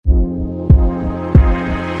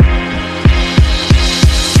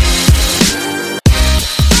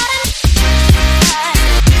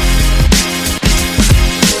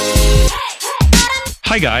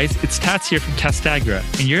Hi guys, it's Tats here from Castagra,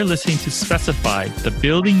 and you're listening to Specified, the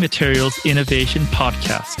Building Materials Innovation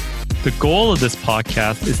Podcast. The goal of this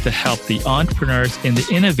podcast is to help the entrepreneurs and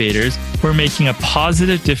the innovators who are making a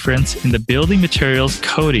positive difference in the building materials,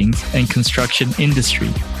 coatings, and construction industry.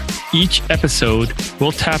 Each episode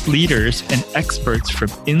will tap leaders and experts from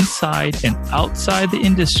inside and outside the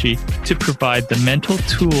industry to provide the mental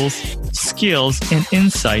tools, skills, and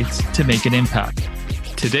insights to make an impact.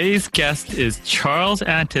 Today's guest is Charles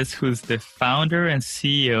Antis, who's the founder and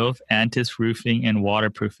CEO of Antis Roofing and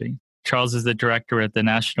Waterproofing. Charles is the director at the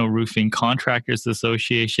National Roofing Contractors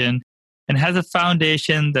Association and has a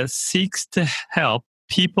foundation that seeks to help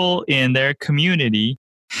people in their community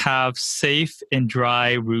have safe and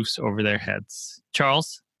dry roofs over their heads.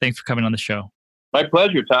 Charles, thanks for coming on the show. My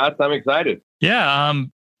pleasure, Todd. I'm excited. Yeah.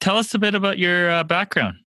 Tell us a bit about your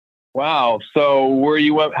background. Wow. So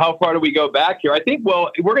how far do we go back here? I think, we're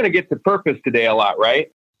going to get to purpose today a lot, right?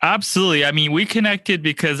 Absolutely. I mean, we connected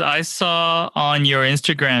because I saw on your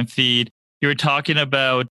Instagram feed, you were talking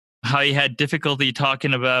about how you had difficulty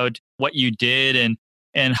talking about what you did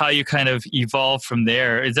and how you kind of evolved from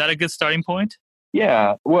there. Is that a good starting point?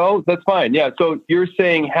 Yeah. Well, that's fine. Yeah. So you're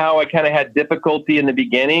saying how I kind of had difficulty in the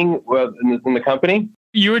beginning in the company?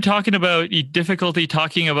 You were talking about difficulty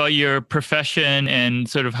talking about your profession and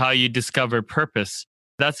sort of how you discover purpose.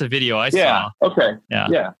 That's a video I saw. Okay.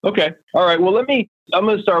 Yeah. Okay. All right. Well, I'm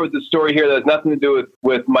going to start with the story here that has nothing to do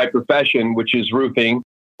with my profession, which is roofing.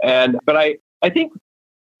 But I think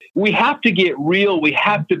we have to get real. We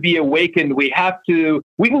have to be awakened. We can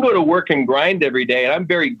go to work and grind every day. And I'm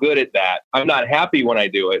very good at that. I'm not happy when I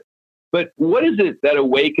do it. But what is it that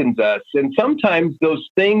awakens us? And sometimes those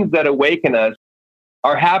things that awaken us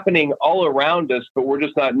are happening all around us, but we're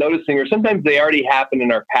just not noticing, or sometimes they already happened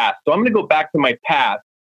in our past. So I'm going to go back to my past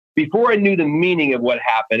before I knew the meaning of what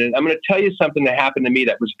happened. And I'm going to tell you something that happened to me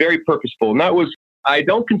that was very purposeful. And that was, I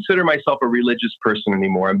don't consider myself a religious person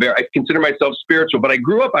anymore. I consider myself spiritual, but I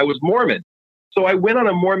grew up, I was Mormon. So I went on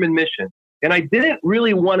a Mormon mission. And I didn't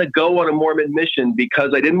really want to go on a Mormon mission because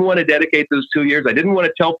I didn't want to dedicate those 2 years. I didn't want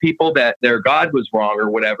to tell people that their God was wrong or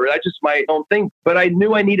whatever. That's just my own thing. But I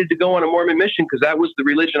knew I needed to go on a Mormon mission because that was the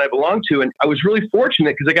religion I belonged to. And I was really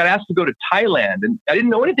fortunate because I got asked to go to Thailand. And I didn't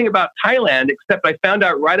know anything about Thailand, except I found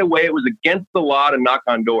out right away it was against the law to knock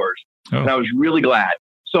on doors. Oh. And I was really glad.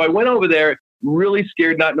 So I went over there really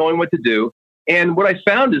scared, not knowing what to do. And what I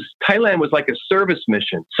found is Thailand was like a service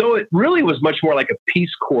mission. So it really was much more like a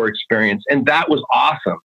Peace Corps experience. And that was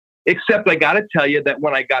awesome. Except I got to tell you that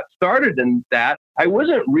when I got started in that, I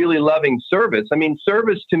wasn't really loving service. I mean,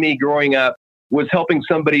 service to me growing up was helping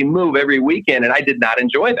somebody move every weekend. And I did not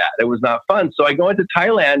enjoy that. It was not fun. So I go into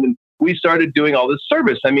Thailand and we started doing all this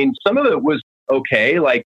service. I mean, some of it was okay,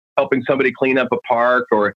 like helping somebody clean up a park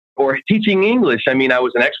or teaching English. I mean, I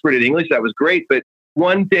was an expert at English. That was great. But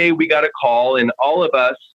one day we got a call and all of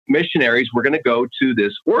us missionaries were going to go to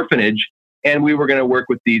this orphanage and we were going to work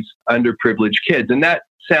with these underprivileged kids. And that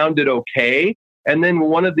sounded okay. And then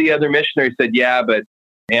one of the other missionaries said, yeah, but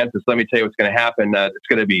Antis, let me tell you what's going to happen. It's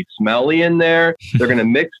going to be smelly in there. They're going to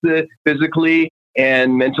mix the physically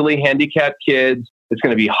and mentally handicapped kids. It's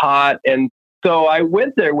going to be hot. And so I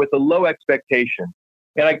went there with a low expectation.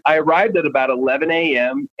 And I arrived at about 11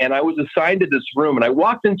 a.m. and I was assigned to this room. And I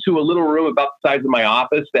walked into a little room about the size of my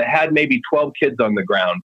office that had maybe 12 kids on the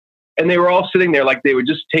ground. And they were all sitting there like they were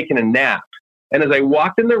just taking a nap. And as I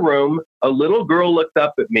walked in the room, a little girl looked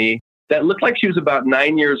up at me that looked like she was about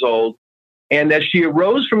 9 years old. And as she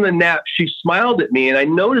arose from the nap, she smiled at me. And I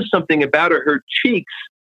noticed something about her. Her cheeks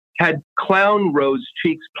had clown rose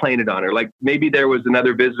cheeks painted on her. Like maybe there was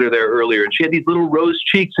another visitor there earlier. And she had these little rose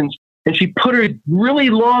cheeks and she put her really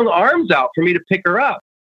long arms out for me to pick her up.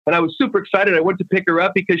 And I was super excited. I went to pick her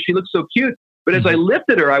up because she looked so cute. But as I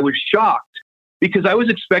lifted her, I was shocked because I was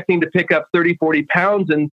expecting to pick up 30, 40 pounds.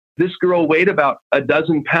 And this girl weighed about a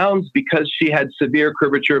dozen pounds because she had severe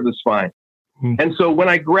curvature of the spine. And so when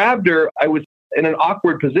I grabbed her, I was in an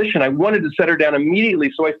awkward position. I wanted to set her down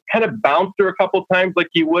immediately. So I kind of bounced her a couple of times like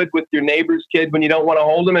you would with your neighbor's kid when you don't want to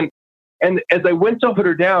hold them. And as I went to put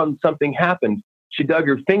her down, something happened. She dug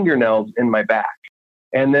her fingernails in my back.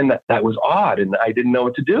 And then that was odd. And I didn't know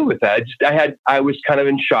what to do with that. I was kind of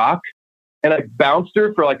in shock and I bounced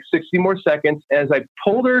her for like 60 more seconds. As I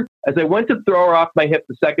went to throw her off my hip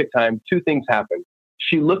the second time, two things happened.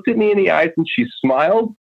 She looked at me in the eyes and she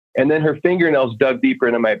smiled. And then her fingernails dug deeper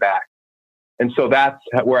into my back. And so that's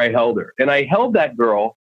where I held her. And I held that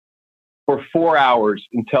girl for 4 hours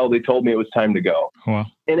until they told me it was time to go. Wow.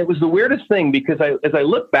 And it was the weirdest thing because as I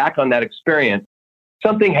look back on that experience,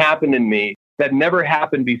 something happened in me that never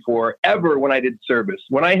happened before, ever, when I did service.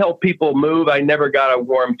 When I helped people move, I never got a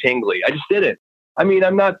warm tingly. I just didn't. I mean,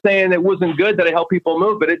 I'm not saying it wasn't good that I helped people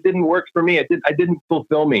move, but it didn't work for me. I didn't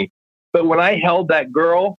fulfill me. But when I held that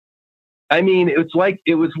girl, I mean, it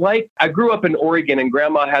was like I grew up in Oregon, and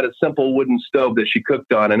Grandma had a simple wooden stove that she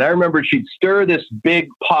cooked on. And I remember she'd stir this big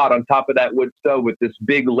pot on top of that wood stove with this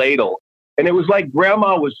big ladle. And it was like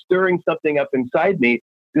Grandma was stirring something up inside me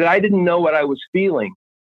that I didn't know what I was feeling.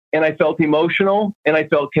 And I felt emotional, and I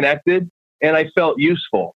felt connected, and I felt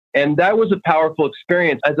useful. And that was a powerful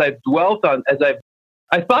experience. As I've dwelt on,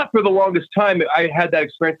 I thought for the longest time, I had that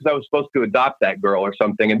experience because I was supposed to adopt that girl or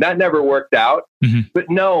something. And that never worked out. Mm-hmm. But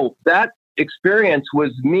no, that experience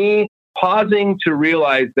was me pausing to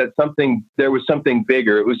realize that there was something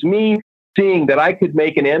bigger. It was me seeing that I could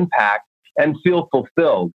make an impact and feel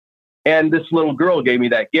fulfilled. And this little girl gave me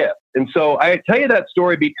that gift. And so I tell you that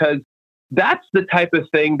story because that's the type of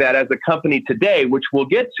thing that as a company today, which we'll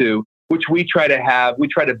get to, which we try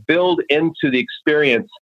to build into the experience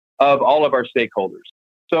of all of our stakeholders.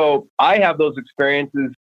 So I have those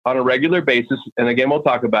experiences on a regular basis. And again, we'll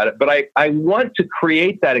talk about it. But I want to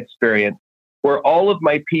create that experience where all of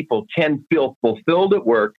my people can feel fulfilled at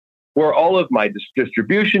work, where all of my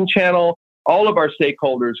distribution channel, all of our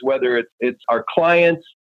stakeholders, whether it's our clients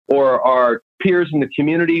or our peers in the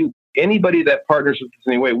community, anybody that partners with us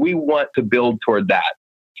in any way, we want to build toward that.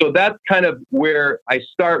 So that's kind of where I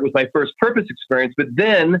start with my first purpose experience. But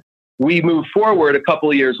then we move forward a couple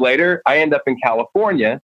of years later. I end up in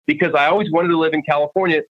California because I always wanted to live in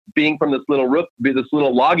California, being from this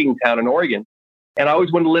little logging town in Oregon. And I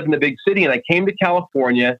always wanted to live in the big city. And I came to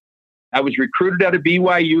California. I was recruited out of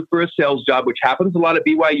BYU for a sales job, which happens a lot at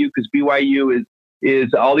BYU because BYU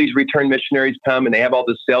is all these return missionaries come and they have all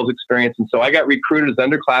this sales experience. And so I got recruited as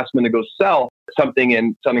underclassmen to go sell something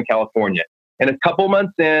in Southern California. And a couple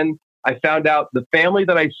months in, I found out the family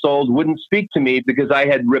that I sold wouldn't speak to me because I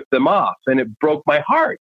had ripped them off. And it broke my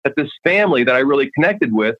heart that this family that I really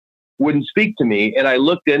connected with wouldn't speak to me. And I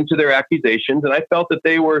looked into their accusations and I felt that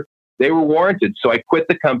they were warranted. So I quit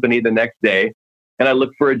the company the next day and I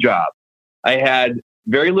looked for a job. I had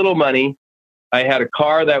very little money. I had a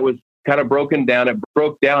car that was kind of broken down. It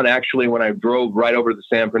broke down actually when I drove right over the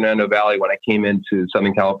San Fernando Valley when I came into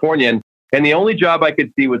Southern California. And the only job I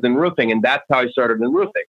could see was in roofing. And that's how I started in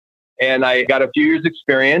roofing. And I got a few years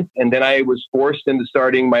experience. And then I was forced into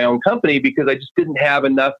starting my own company because I just didn't have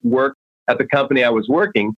enough work at the company I was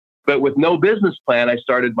working. But with no business plan, I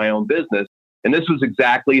started my own business. And this was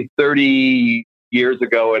exactly 30 years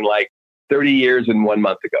ago and like 30 years and 1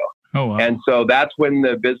 month ago. Oh, wow. And so that's when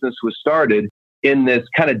the business was started, in this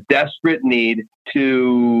kind of desperate need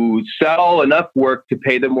to sell enough work to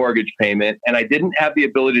pay the mortgage payment. And I didn't have the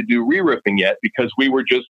ability to do re-roofing yet because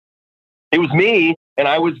it was me and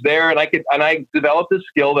I was there and I developed a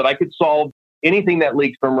skill that I could solve anything that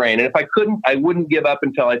leaked from rain. And if I couldn't, I wouldn't give up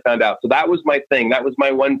until I found out. So that was my thing. That was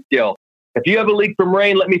my one skill. If you have a leak from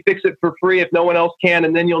rain, let me fix it for free if no one else can.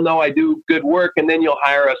 And then you'll know I do good work and then you'll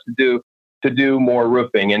hire us to do more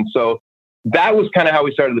roofing. And so that was kind of how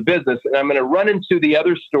we started the business. And I'm going to run into the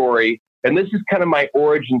other story. And this is kind of my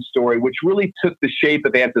origin story, which really took the shape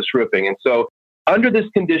of Antis Roofing. And so under this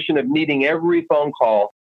condition of needing every phone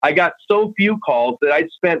call, I got so few calls that I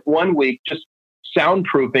spent 1 week just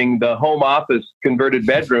soundproofing the home office converted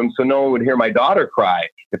bedroom so no one would hear my daughter cry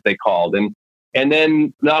if they called. And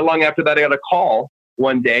then not long after that, I got a call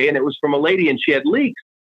one day and it was from a lady and she had leaks.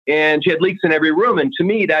 And she had leaks in every room. And to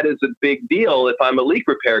me, that is a big deal if I'm a leak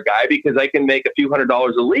repair guy because I can make a few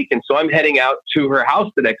 $100s a leak. And so I'm heading out to her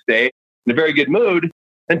house the next day in a very good mood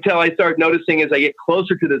until I start noticing as I get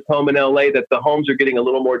closer to this home in LA that the homes are getting a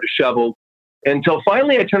little more disheveled. Until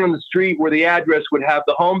finally I turn on the street where the address would have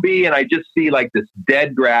the home be. And I just see like this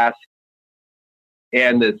dead grass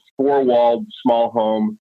and this 4-walled small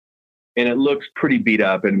home. And it looks pretty beat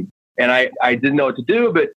up. And I didn't know what to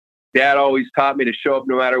do, but Dad always taught me to show up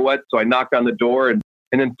no matter what. So I knocked on the door and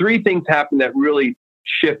then 3 things happened that really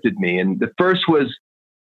shifted me. And the first was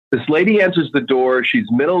this lady answers the door. She's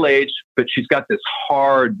middle-aged, but she's got this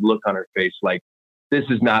hard look on her face. Like this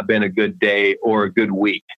has not been a good day or a good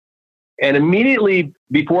week. And immediately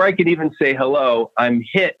before I could even say hello, I'm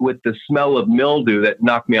hit with the smell of mildew that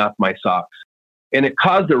knocked me off my socks. And it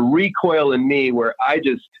caused a recoil in me where I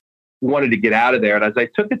just wanted to get out of there. And as I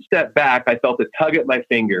took a step back, I felt a tug at my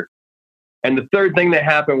finger. And the third thing that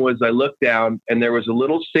happened was I looked down and there was a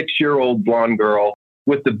little 6-year-old blonde girl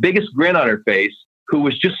with the biggest grin on her face who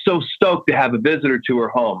was just so stoked to have a visitor to her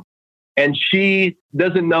home. And she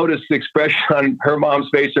doesn't notice the expression on her mom's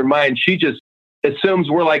face or mine. She just assumes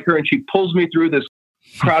we're like her and she pulls me through this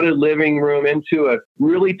crowded living room into a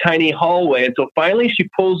really tiny hallway. And so finally she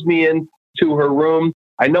pulls me into her room.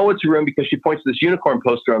 I know it's a room because she points to this unicorn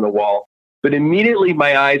poster on the wall, but immediately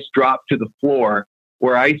my eyes drop to the floor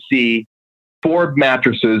where I see 4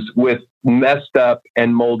 mattresses with messed up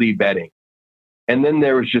and moldy bedding. And then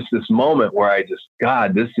there was just this moment where I just,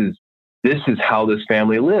 God, this is how this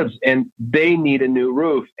family lives. And they need a new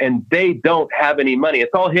roof and they don't have any money.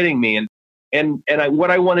 It's all hitting me.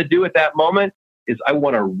 What I want to do at that moment is I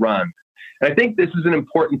want to run. And I think this is an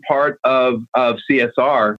important part of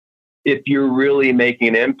CSR. If you're really making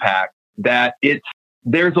an impact, that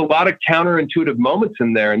there's a lot of counterintuitive moments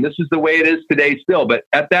in there. And this is the way it is today still. But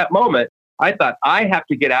at that moment, I thought, I have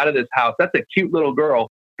to get out of this house. That's a cute little girl,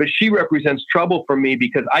 but she represents trouble for me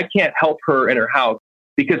because I can't help her in her house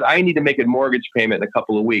because I need to make a mortgage payment in a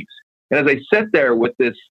couple of weeks. And as I sat there with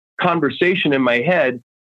this conversation in my head,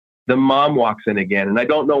 the mom walks in again. And I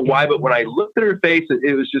don't know why, but when I looked at her face,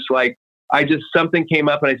 it was just like, something came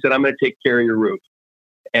up and I said, I'm going to take care of your roof.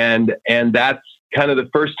 And that's kind of the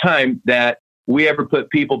first time that we ever put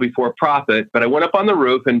people before profit. But I went up on the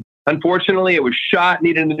roof and unfortunately it was shot,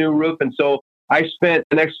 needed a new roof. And so I spent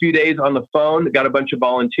the next few days on the phone, got a bunch of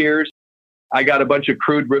volunteers. I got a bunch of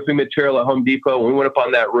crude roofing material at Home Depot. We went up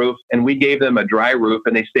on that roof and we gave them a dry roof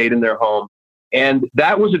and they stayed in their home. And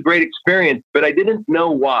that was a great experience, but I didn't know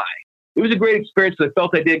why. It was a great experience because I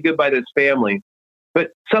felt I did good by this family.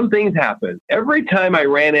 But some things happened. Every time I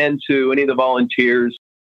ran into any of the volunteers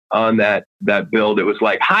on that build, it was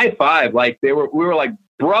like high five, like we were like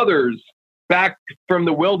brothers back from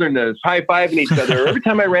the wilderness, high fiving each other. Every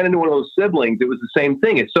time I ran into one of those siblings, it was the same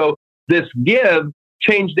thing. And so this give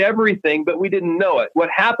changed everything, but we didn't know it. What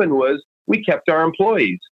happened was we kept our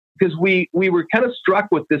employees because we were kind of struck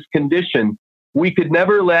with this condition. We could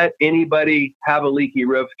never let anybody have a leaky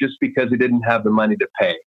roof just because they didn't have the money to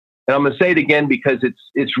pay. And I'm going to say it again because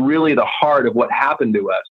it's really the heart of what happened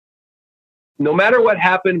to us. No matter what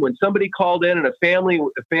happened, when somebody called in and a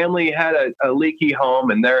family had a leaky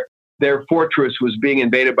home and their fortress was being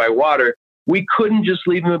invaded by water, we couldn't just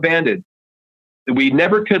leave them abandoned. We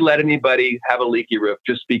never could let anybody have a leaky roof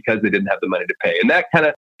just because they didn't have the money to pay. And that kind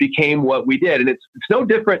of became what we did. And it's no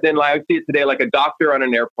different than like I see it today, like a doctor on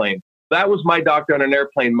an airplane. That was my doctor on an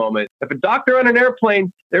airplane moment. If a doctor on an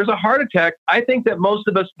airplane, there's a heart attack, I think that most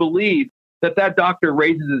of us believe that doctor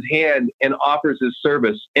raises his hand and offers his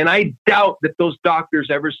service. And I doubt that those doctors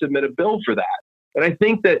ever submit a bill for that. And I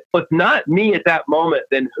think that if not me at that moment,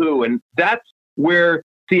 then who? And that's where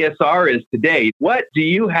CSR is today. What do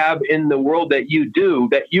you have in the world that you do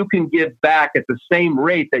that you can give back at the same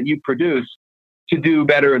rate that you produce to do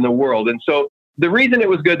better in the world? And so the reason it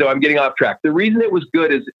was good, though, I'm getting off track. The reason it was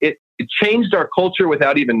good is it changed our culture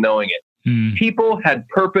without even knowing it. People had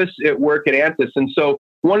purpose at work at Antis. And so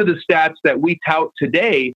one of the stats that we tout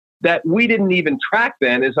today that we didn't even track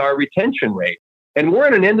then is our retention rate. And we're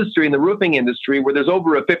in an industry, in the roofing industry, where there's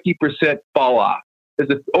over a 50% fall off.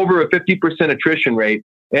 There's over a 50% attrition rate.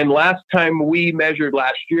 And last time we measured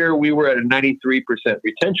last year, we were at a 93%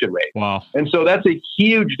 retention rate. Wow. And so that's a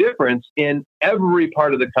huge difference in every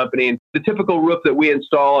part of the company. And the typical roof that we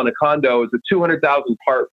install on a condo is a 200,000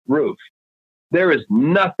 part roof. There is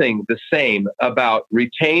nothing the same about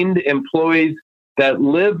retained employees that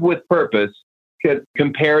live with purpose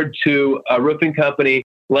compared to a roofing company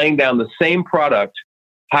laying down the same product,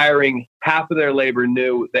 hiring half of their labor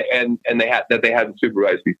new and they hadn't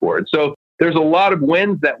supervised before. And so there's a lot of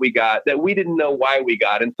wins that we got that we didn't know why we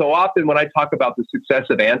got. And so often when I talk about the success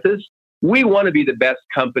of Antis, we want to be the best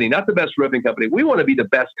company, not the best roofing company. We want to be the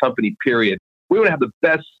best company, period. We want to have the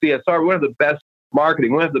best CSR. We want to have the best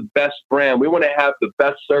marketing. We want to have the best brand. We want to have the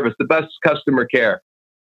best service, the best customer care.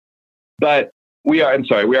 But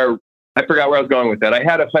I forgot where I was going with that. I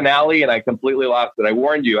had a finale and I completely lost it. I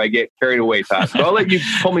warned you, I get carried away, Todd. So I'll let you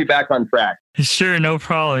pull me back on track. Sure, no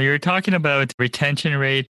problem. You're talking about retention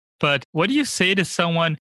rate, but what do you say to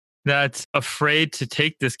someone that's afraid to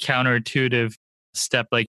take this counterintuitive step?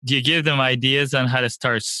 Like, do you give them ideas on how to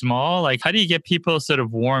start small? Like, how do you get people sort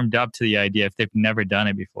of warmed up to the idea if they've never done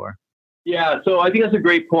it before? Yeah, so I think that's a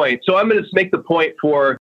great point. So I'm going to make the point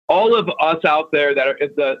for all of us out there that are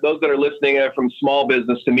those that are listening from small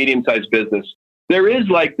business to medium-sized business. There is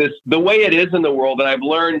like this, the way it is in the world, and I've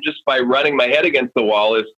learned just by running my head against the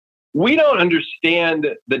wall, is we don't understand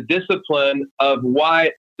the discipline of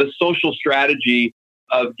why the social strategy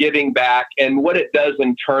of giving back and what it does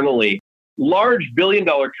internally. Large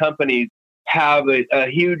billion-dollar companies have a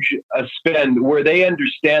huge spend where they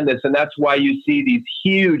understand this, and that's why you see these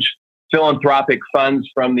huge philanthropic funds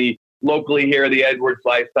from the locally here, the Edwards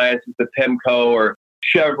Life Sciences, the PIMCO, or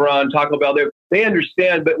Chevron, Taco Bell, they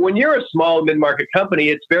understand. But when you're a small mid-market company,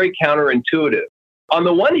 it's very counterintuitive. On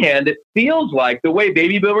the one hand, it feels like the way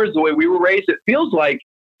baby boomers, the way we were raised, it feels like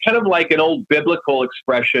kind of like an old biblical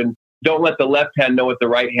expression, don't let the left hand know what the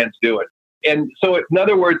right hand's doing. And so, in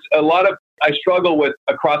other words, I struggle with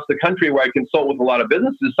across the country where I consult with a lot of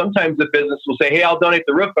businesses. Sometimes the business will say, hey, I'll donate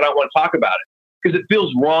the roof, but I don't want to talk about it because it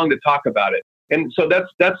feels wrong to talk about it. And so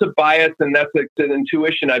that's a bias, and that's an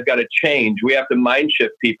intuition I've got to change. We have to mind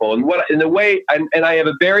shift people. And I have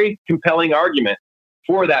a very compelling argument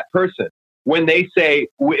for that person. When they say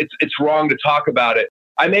it's wrong to talk about it,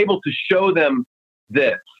 I'm able to show them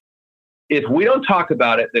this. If we don't talk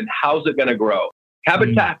about it, then how's it going to grow?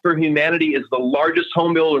 Habitat for Humanity is the largest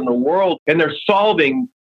home builder in the world, and they're solving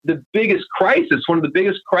the biggest crisis, one of the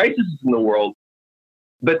biggest crises in the world.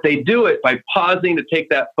 But they do it by pausing to take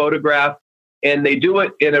that photograph, and they do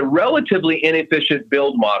it in a relatively inefficient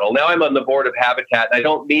build model. Now I'm on the board of Habitat, and I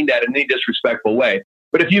don't mean that in any disrespectful way.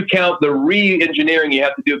 But if you count the re-engineering you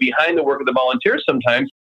have to do behind the work of the volunteers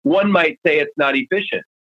sometimes, one might say it's not efficient.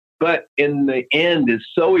 But in the end, it's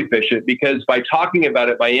so efficient because by talking about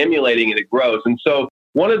it, by emulating it, it grows. And so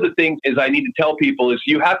one of the things is I need to tell people is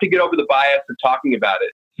you have to get over the bias of talking about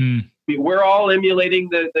it. We're all emulating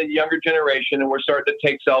the younger generation, and we're starting to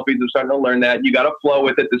take selfies. We're starting to learn that. You got to flow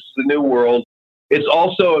with it. This is a new world. It's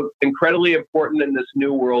also incredibly important in this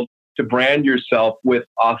new world to brand yourself with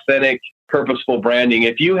authentic, purposeful branding.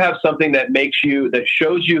 If you have something that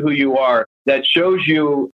shows you who you are, that shows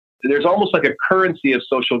you, there's almost like a currency of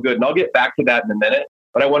social good. And I'll get back to that in a minute,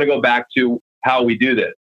 but I want to go back to how we do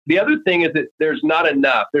this. The other thing is that there's not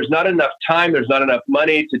enough time, there's not enough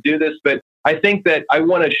money to do this, but I think that I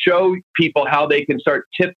want to show people how they can start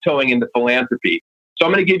tiptoeing into philanthropy. So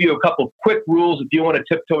I'm going to give you a couple of quick rules if you want to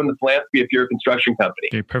tiptoe into philanthropy if you're a construction company.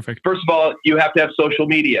 Okay, perfect. First of all, you have to have social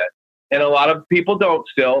media. And a lot of people don't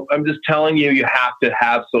still. I'm just telling you, you have to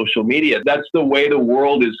have social media. That's the way the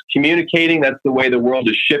world is communicating. That's the way the world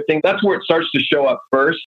is shifting. That's where it starts to show up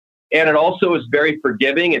first. And it also is very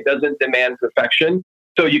forgiving. It doesn't demand perfection.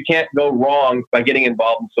 So you can't go wrong by getting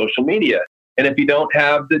involved in social media. And if you don't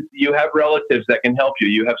have you have relatives that can help you.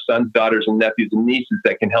 You have sons, daughters, and nephews and nieces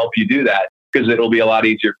that can help you do that because it'll be a lot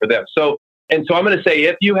easier for them. So I'm going to say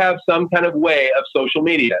if you have some kind of way of social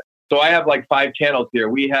media. So I have like 5 channels here.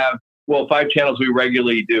 We have 5 channels we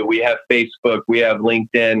regularly do. We have Facebook, we have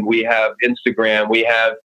LinkedIn, we have Instagram, we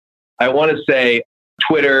have, I want to say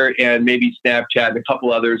Twitter and maybe Snapchat and a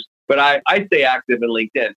couple others, but I stay active in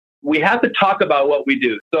LinkedIn. We have to talk about what we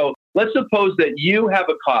do. So let's suppose that you have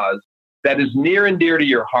a cause that is near and dear to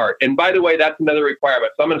your heart. And by the way, that's another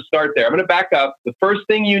requirement. So I'm going to start there. I'm going to back up. The first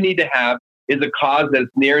thing you need to have is a cause that's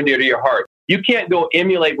near and dear to your heart. You can't go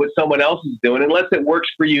emulate what someone else is doing unless it works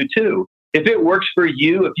for you too. If it works for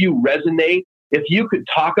you, if you resonate, if you could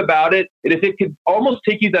talk about it, and if it could almost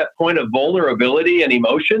take you to that point of vulnerability and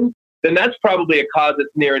emotion, then that's probably a cause that's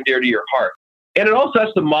near and dear to your heart. And it also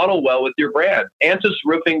has to model well with your brand. Antis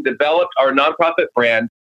Roofing developed our nonprofit brand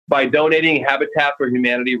by donating Habitat for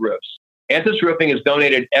Humanity roofs. Antis Roofing has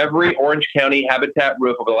donated every Orange County Habitat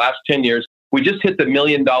roof over the last 10 years. We just hit the $1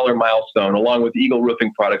 million milestone along with Eagle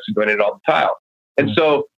Roofing Products who donated all the tile. And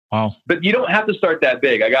so, wow. But you don't have to start that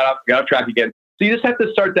big. I got off track again. So you just have to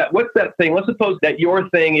start that. What's that thing? Let's suppose that your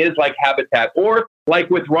thing is like Habitat or like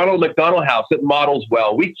with Ronald McDonald House, it models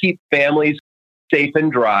well. We keep families safe and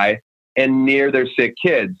dry and near their sick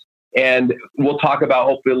kids. And we'll talk about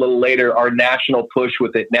hopefully a little later our national push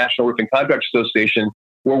with the National Roofing Contractors Association,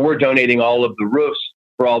 where we're donating all of the roofs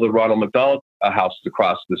for all the Ronald McDonald houses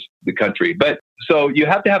across the country. But so you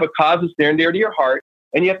have to have a cause that's near and dear to your heart,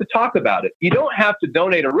 and you have to talk about it. You don't have to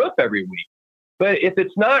donate a roof every week, but if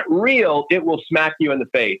it's not real, it will smack you in the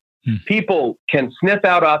face. People can sniff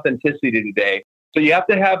out authenticity today. So you have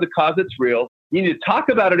to have the cause that's real. You need to talk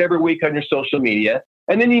about it every week on your social media,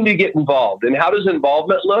 and then you need to get involved. And how does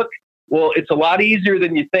involvement look? Well, it's a lot easier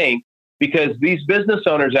than you think because these business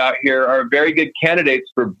owners out here are very good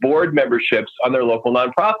candidates for board memberships on their local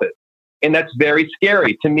nonprofit. And that's very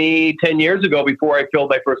scary. To me, 10 years ago, before I filled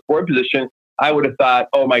my first board position, I would have thought,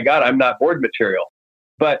 oh my God, I'm not board material.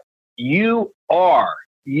 But you are.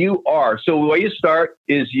 So the way you start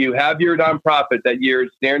is you have your nonprofit that you're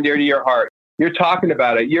near and dear to your heart. You're talking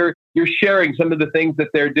about it. You're sharing some of the things that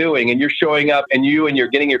they're doing, and you're showing up and you're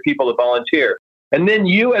getting your people to volunteer. And then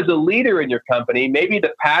you as a leader in your company, maybe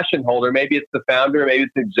the passion holder, maybe it's the founder, maybe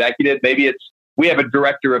it's the executive, we have a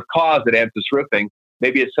director of cause at Antis Roofing.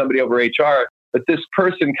 Maybe it's somebody over HR, but this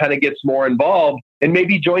person kind of gets more involved and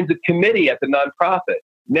maybe joins a committee at the nonprofit.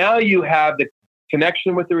 Now you have the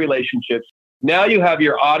connection with the relationships. Now you have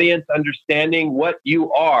your audience understanding what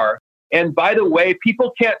you are. And by the way,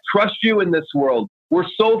 people can't trust you in this world. We're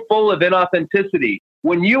so full of inauthenticity.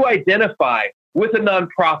 When you identify with a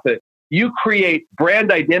nonprofit, you create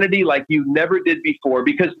brand identity like you never did before,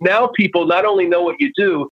 because now people not only know what you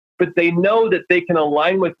do, but they know that they can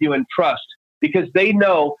align with you and trust, because they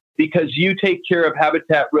know, because you take care of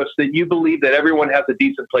Habitat Roofs, that you believe that everyone has a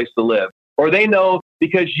decent place to live. Or they know,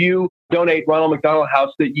 because you donate Ronald McDonald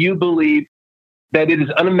House, that you believe that it is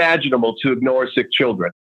unimaginable to ignore sick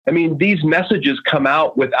children. I mean, these messages come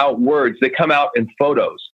out without words. They come out in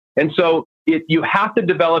photos. And so you have to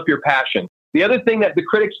develop your passion. The other thing that the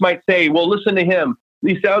critics might say, well, listen to him.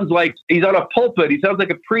 He sounds like he's on a pulpit. He sounds like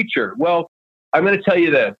a preacher. Well, I'm going to tell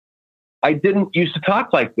you this. I didn't used to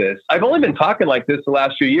talk like this. I've only been talking like this the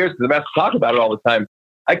last few years because I'm asked to talk about it all the time.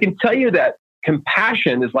 I can tell you that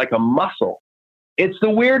compassion is like a muscle. It's the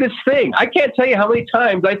weirdest thing. I can't tell you how many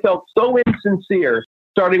times I felt so insincere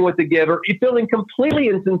starting with the give, or feeling completely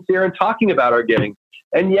insincere and talking about our giving.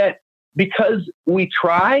 And yet, because we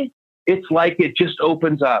try, it's like it just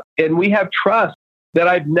opens up. And we have trust that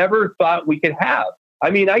I've never thought we could have. I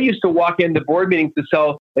mean, I used to walk into board meetings to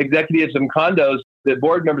sell executives of condos, the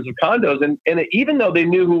board members of condos, and even though they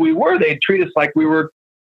knew who we were, they'd treat us like we were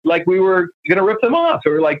going to rip them off,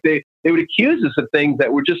 or like they would accuse us of things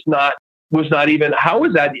that were just was not even, how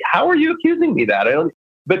is that? How are you accusing me that?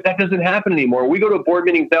 But that doesn't happen anymore. We go to board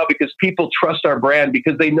meetings now because people trust our brand,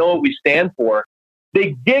 because they know what we stand for.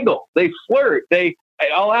 They giggle, they flirt.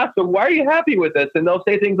 I'll ask them, why are you happy with this? And they'll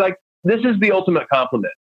say things like, this is the ultimate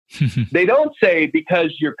compliment. They don't say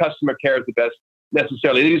because your customer care is the best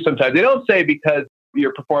necessarily. They do sometimes. They don't say because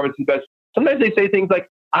your performance is best. Sometimes they say things like,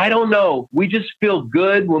 I don't know. We just feel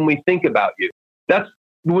good when we think about you. That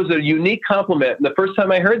was a unique compliment. And the first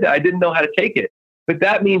time I heard that, I didn't know how to take it. But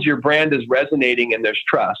that means your brand is resonating and there's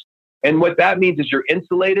trust. And what that means is you're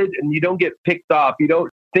insulated and you don't get picked off.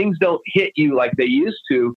 Things don't hit you like they used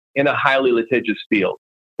to in a highly litigious field.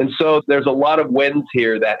 And so there's a lot of wins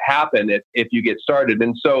here that happen if you get started.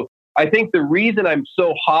 And so I think the reason I'm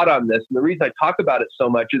so hot on this and the reason I talk about it so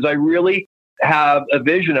much is I really have a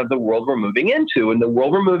vision of the world we're moving into. And the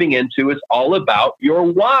world we're moving into is all about your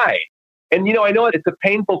why. And, I know it's a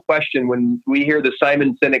painful question when we hear the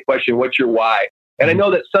Simon Sinek question, what's your why? And I know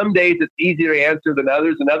that some days it's easier to answer than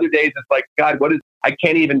others. And other days it's like, God, I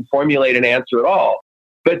can't even formulate an answer at all.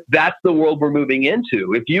 But that's the world we're moving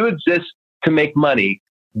into. If you exist to make money,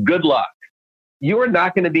 good luck. You are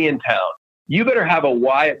not going to be in town. You better have a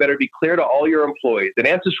why. It better be clear to all your employees. At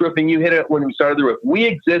Ansys Roofing, you hit it when we started the roof. We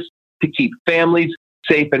exist to keep families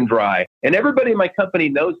safe and dry. And everybody in my company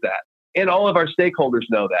knows that. And all of our stakeholders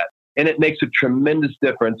know that. And it makes a tremendous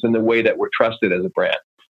difference in the way that we're trusted as a brand.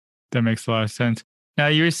 That makes a lot of sense. Now,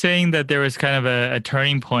 you were saying that there was kind of a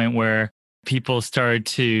turning point where people started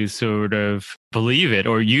to sort of believe it,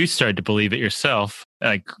 or you started to believe it yourself,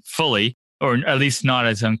 like fully, or at least not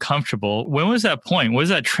as uncomfortable. When was that point? What was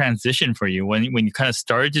that transition for you? When you kind of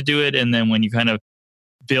started to do it, and then when you kind of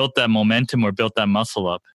built that momentum or built that muscle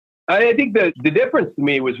up? I think the difference to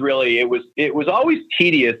me was really, it was always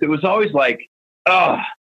tedious. It was always like,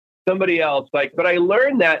 somebody else. But I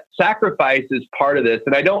learned that sacrifice is part of this.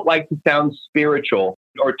 And I don't like to sound spiritual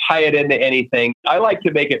or tie it into anything. I like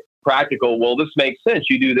to make it practical. Well, this makes sense.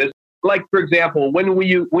 You do this. Like, for example, when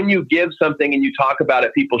you give something and you talk about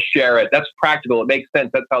it, people share it. That's practical. It makes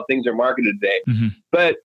sense. That's how things are marketed today. Mm-hmm.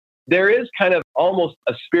 But there is kind of almost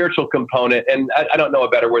a spiritual component. And I don't know a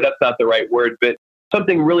better word. That's not the right word, but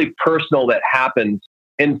something really personal that happens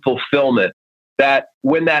in fulfillment. That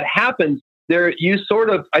when that happens,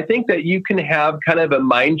 I think that you can have kind of a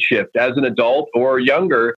mind shift as an adult or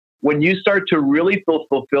younger. When you start to really feel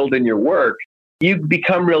fulfilled in your work, you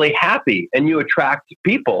become really happy and you attract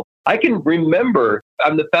people. I can remember,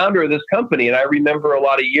 I'm the founder of this company, and I remember a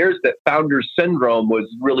lot of years that founder syndrome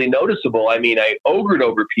was really noticeable. I mean, I ogred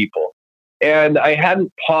over people and I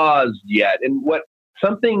hadn't paused yet. And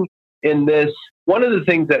one of the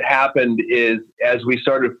things that happened is as we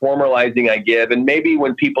started formalizing I Give, and maybe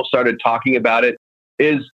when people started talking about it,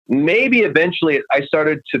 is maybe eventually I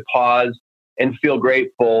started to pause and feel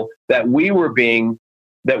grateful that we were being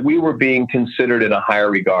considered in a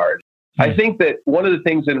higher regard. I think that one of the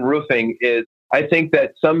things in roofing is I think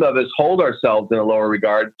that some of us hold ourselves in a lower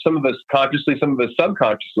regard. Some of us consciously, some of us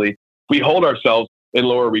subconsciously, we hold ourselves in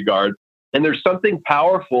lower regard. And there's something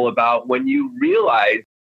powerful about when you realize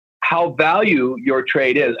how valuable your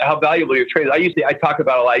trade is. I talk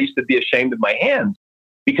about a lot. I used to be ashamed of my hands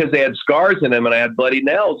because they had scars in them and I had bloody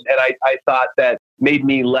nails. And I thought that made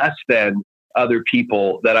me less than other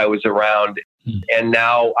people that I was around. And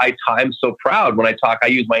now I'm so proud when I talk, I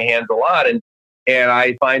use my hands a lot. And And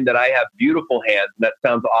I find that I have beautiful hands. And that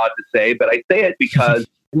sounds odd to say, but I say it because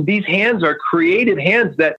these hands are creative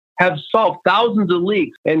hands that have solved thousands of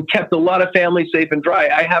leaks and kept a lot of families safe and dry.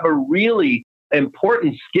 I have a really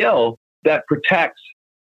important skill that protects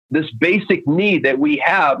this basic need that we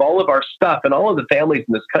have, all of our stuff and all of the families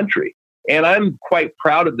in this country. And I'm quite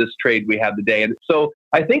proud of this trade we have today. And so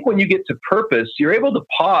I think when you get to purpose, you're able to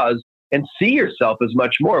pause and see yourself as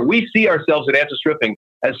much more. We see ourselves at Antis Roofing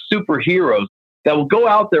as superheroes that will go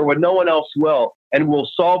out there when no one else will, and we'll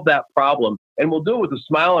solve that problem. And we'll do it with a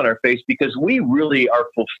smile on our face because we really are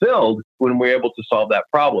fulfilled when we're able to solve that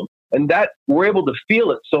problem. And that we're able to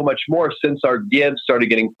feel it so much more since our give started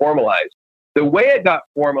getting formalized. The way it got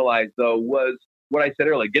formalized, though, was what I said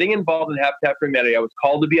earlier, getting involved in Habitat for Humanity. I was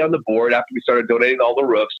called to be on the board after we started donating all the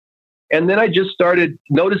roofs. And then I just started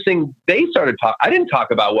noticing they started talking. I didn't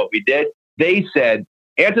talk about what we did. They said,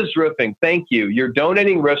 Antis Roofing, thank you. You're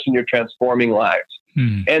donating roofs and you're transforming lives.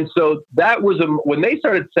 And so that was, when they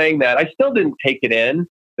started saying that, I still didn't take it in.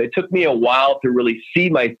 It took me a while to really see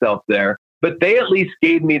myself there. But they at least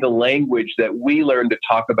gave me the language that we learned to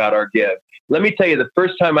talk about our give. Let me tell you, the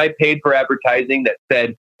first time I paid for advertising that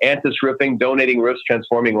said Antis Roofing, donating roofs,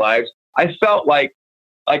 transforming lives, I felt like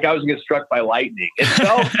I was going to get struck by lightning.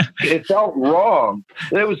 It felt wrong.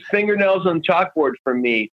 It was fingernails on chalkboard for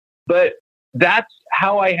me. But that's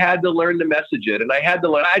how I had to learn to message it. And I had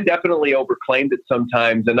to learn. I definitely overclaimed it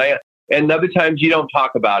sometimes. And other times you don't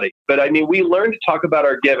talk about it. But I mean, we learned to talk about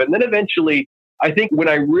our give. And then eventually, I think when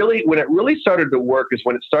it really started to work is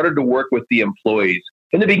when it started to work with the employees.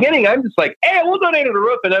 In the beginning, I'm just like, hey, we'll donate a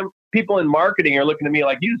roof. And people in marketing are looking at me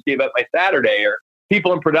like, you just gave up my Saturday. Or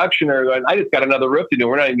people in production are going, I just got another roof to do.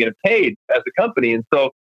 We're not even getting paid as a company. And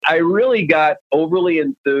so I really got overly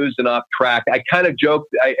enthused and off track. I kind of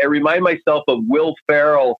joked. I remind myself of Will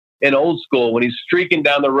Ferrell in Old School when he's streaking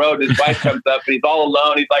down the road. His wife comes up and he's all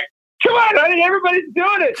alone. He's like, come on, honey, everybody's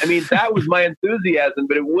doing it. I mean, that was my enthusiasm,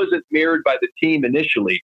 but it wasn't mirrored by the team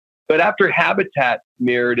initially. But after Habitat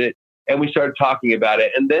mirrored it and we started talking about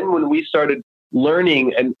it, and then when we started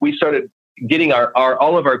learning and we started getting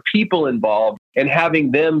all of our people involved and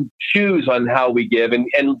having them choose on how we give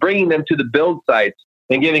and bringing them to the build sites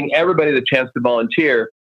and giving everybody the chance to volunteer,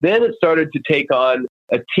 then it started to take on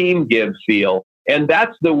a team give feel. And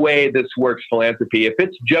that's the way this works, philanthropy. If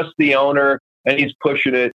it's just the owner and he's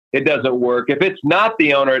pushing it, it doesn't work. If it's not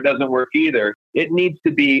the owner, it doesn't work either. It needs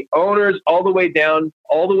to be owners all the way down,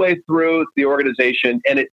 all the way through the organization.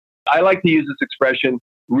 And I like to use this expression,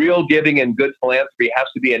 real giving and good philanthropy has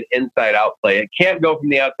to be an inside-out play. It can't go from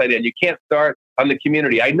the outside in. You can't start on the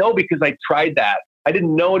community. I know because I tried that. I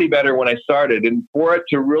didn't know any better when I started. And for it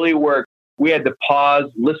to really work, we had to pause,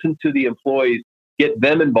 listen to the employees, get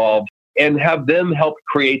them involved, and have them help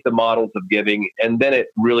create the models of giving. And then it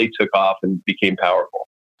really took off and became powerful.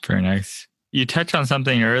 Very nice. You touched on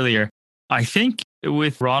something earlier. I think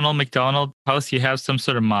with Ronald McDonald House, you have some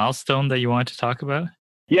sort of milestone that you want to talk about?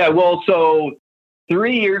 Yeah, well, so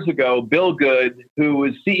 3 years ago, Bill Good, who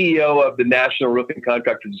was CEO of the National Roofing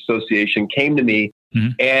Contractors Association, came to me.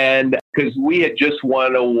 And because we had just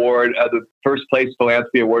won an award, the first place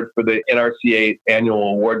philanthropy award for the NRCA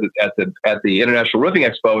annual award at the International Roofing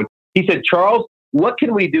Expo. He said, Charles, what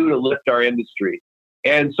can we do to lift our industry?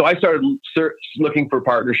 And so I started looking for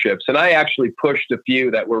partnerships. And I actually pushed a few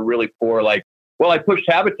that were really for I pushed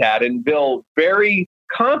Habitat. And Bill very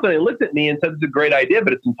confidently looked at me and said, it's a great idea,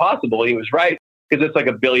 but it's impossible. And he was right, because it's like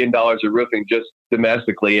 $1 billion of roofing just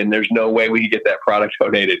domestically. And there's no way we could get that product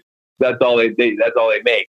donated. That's all they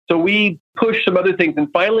make. So we pushed some other things. And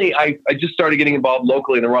finally, I just started getting involved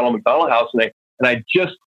locally in the Ronald McDonald House. And I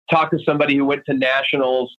just talked to somebody who went to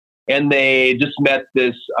nationals, and they just met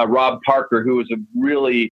this Rob Parker, who was a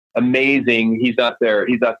really amazing. He's not their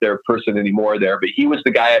person anymore there, but he was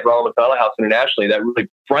the guy at Ronald McDonald House internationally that really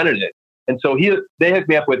fronted it. And so they hooked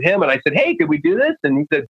me up with him, and I said, hey, could we do this? And he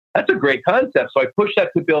said, that's a great concept. So I pushed that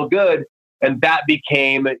to Bill Good, and that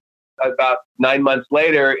became about 9 months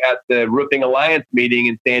later at the Roofing Alliance meeting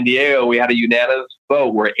in San Diego. We had a unanimous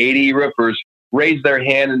vote where 80 roofers raised their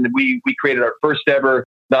hand, and we created our first ever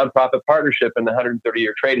nonprofit partnership in the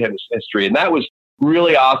 130-year trade history. And that was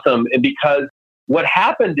really awesome. And because what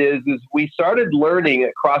happened is we started learning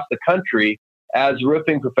across the country as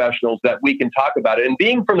roofing professionals that we can talk about it. And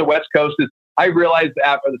being from the West Coast, I realized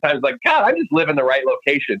after the time, it's like, God, I just live in the right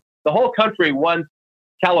location. The whole country wants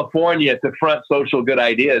California to front social good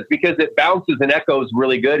ideas because it bounces and echoes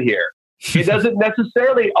really good here. It doesn't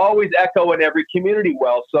necessarily always echo in every community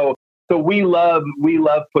well. So we love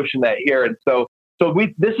pushing that here. And so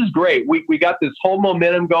this is great. We got this whole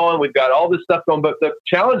momentum going. We've got all this stuff going, but the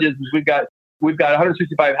challenge is we've got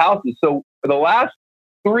 165 houses. So For the last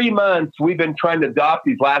 3 months, we've been trying to adopt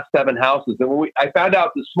these last 7 houses. And I found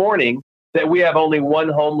out this morning that we have only 1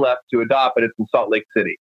 home left to adopt, and it's in Salt Lake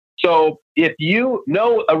City. So if you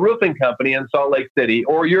know a roofing company in Salt Lake City,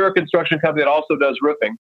 or you're a construction company that also does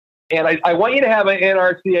roofing, and I want you to have an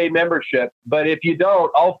NRCA membership, but if you don't,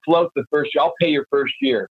 I'll pay your first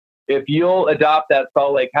year. If you'll adopt that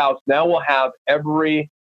Salt Lake house, now we'll have every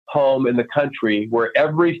home in the country where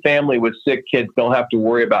every family with sick kids don't have to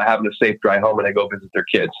worry about having a safe, dry home when they go visit their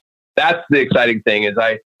kids. That's the exciting thing. Is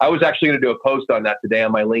I was actually going to do a post on that today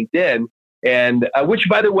on my LinkedIn, and which,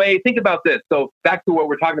 by the way, think about this. So back to what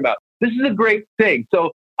we're talking about. This is a great thing.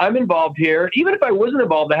 So I'm involved here. Even if I wasn't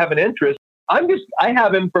involved, I have an interest. I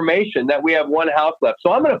have information that we have 1 house left.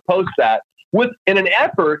 So I'm going to post that in an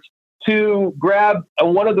effort to grab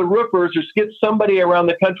one of the roofers or get somebody around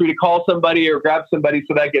the country to call somebody or grab somebody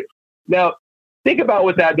so that Now, think about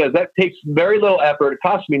what that does. That takes very little effort. It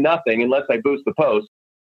costs me nothing unless I boost the post.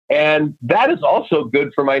 And that is also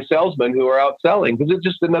good for my salesmen who are out selling, because it's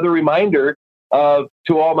just another reminder to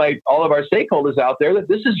all of our stakeholders out there that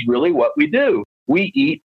this is really what we do. We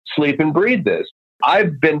eat, sleep, and breathe this.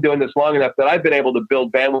 I've been doing this long enough that I've been able to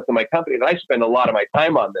build bandwidth in my company, and I spend a lot of my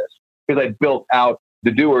time on this because I built out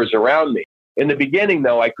the doers around me. In the beginning,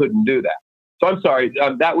 though, I couldn't do that. So I'm sorry.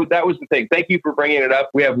 That was the thing. Thank you for bringing it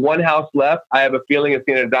up. We have 1 house left. I have a feeling it's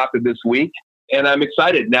getting adopted this week, and I'm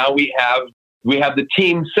excited. Now we have the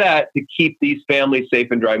team set to keep these families safe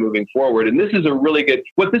and dry moving forward. And this is a really good,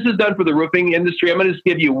 what this has done for the roofing industry. I'm going to just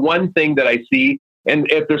give you one thing that I see. And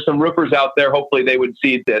if there's some roofers out there, hopefully they would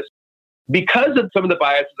see this. Because of some of the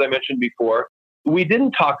biases I mentioned before, we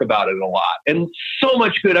didn't talk about it a lot. And so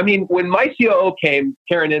much good. I mean, when my COO came,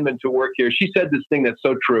 Karen Inman, to work here, she said this thing that's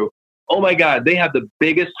so true. Oh my God, they have the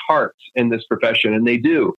biggest hearts in this profession, and they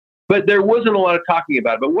do. But there wasn't a lot of talking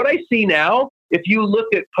about it. But what I see now, if you look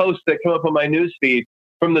at posts that come up on my newsfeed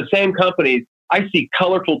from the same companies, I see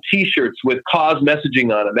colorful T-shirts with cause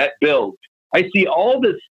messaging on them at Build. I see all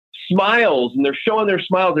this smiles, and they're showing their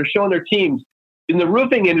smiles. They're showing their teams. In the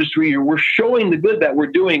roofing industry, we're showing the good that we're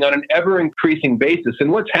doing on an ever-increasing basis.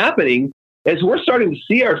 And what's happening is we're starting to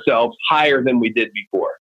see ourselves higher than we did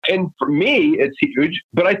before. And for me, it's huge,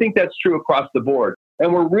 but I think that's true across the board.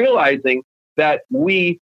 And we're realizing that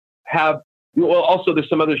we have, well, also there's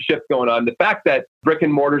some other shift going on. The fact that brick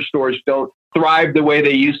and mortar stores don't thrive the way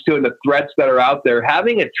they used to, and the threats that are out there,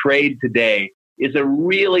 having a trade today is a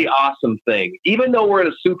really awesome thing. Even though we're in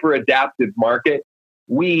a super adaptive market,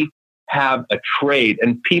 we have a trade,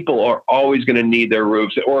 and people are always going to need their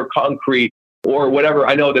roofs or concrete or whatever.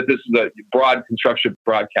 I know that this is a broad construction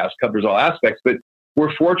broadcast, covers all aspects, but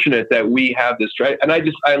we're fortunate that we have this trade. And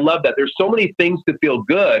I love that. There's so many things to feel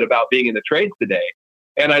good about being in the trades today.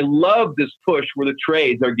 And I love this push where the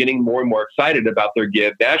trades are getting more and more excited about their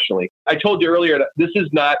give nationally. I told you earlier that this is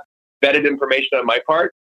not vetted information on my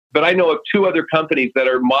part, but I know of 2 other companies that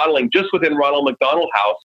are modeling just within Ronald McDonald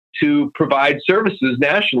House to provide services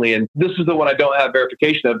nationally. And this is the one I don't have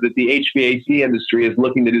verification of, that the HVAC industry is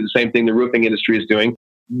looking to do the same thing the roofing industry is doing.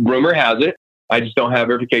 Rumor has it. I just don't have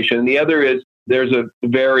verification. And the other is there's a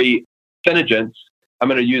very Finagence, I'm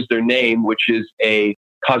going to use their name, which is a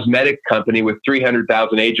cosmetic company with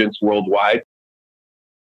 300,000 agents worldwide.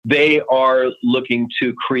 They are looking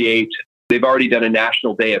to they've already done a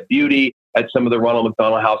National Day of Beauty at some of the Ronald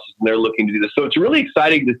McDonald houses, and they're looking to do this. So it's really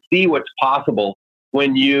exciting to see what's possible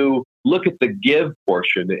when you look at the give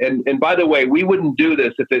portion. And by the way, we wouldn't do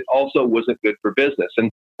this if it also wasn't good for business. And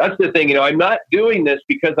that's the thing, I'm not doing this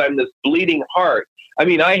because I'm this bleeding heart. I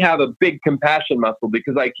mean, I have a big compassion muscle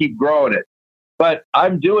because I keep growing it, but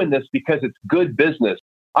I'm doing this because it's good business.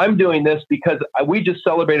 I'm doing this because we just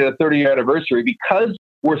celebrated a 30-year anniversary. Because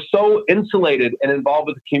we're so insulated and involved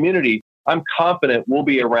with the community, I'm confident we'll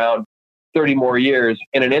be around 30 more years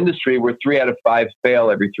in an industry where 3 out of 5 fail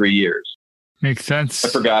every 3 years. Makes sense. I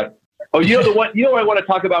forgot. Oh, you know what I want to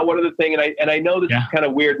talk about, one other thing, and I know this is kind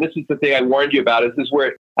of weird. This is the thing I warned you about. This is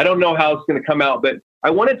where I don't know how it's going to come out, but I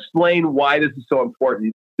want to explain why this is so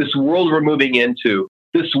important. This world we're moving into,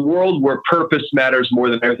 this world where purpose matters more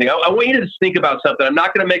than everything. I want you to just think about something. I'm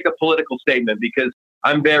not going to make a political statement because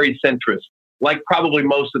I'm very centrist, like probably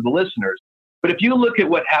most of the listeners. But if you look at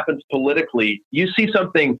what happens politically, you see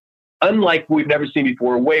something unlike we've never seen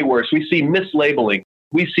before, way worse. We see mislabeling.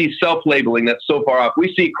 We see self-labeling that's so far off.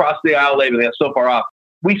 We see cross-the-aisle labeling that's so far off.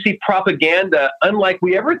 We see propaganda unlike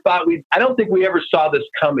we ever thought I don't think we ever saw this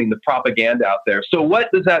coming, the propaganda out there. So what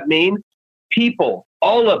does that mean? People,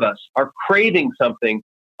 all of us, are craving something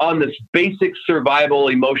on this basic survival,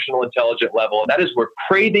 emotional, intelligent level. And that is, we're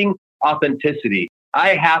craving authenticity. I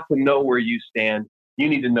have to know where you stand. You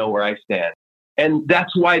need to know where I stand. And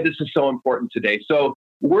that's why this is so important today. So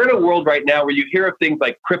we're in a world right now where you hear of things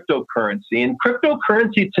like cryptocurrency. And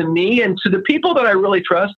cryptocurrency, to me and to the people that I really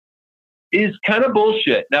trust, is kind of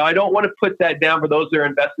bullshit. Now, I don't want to put that down for those that are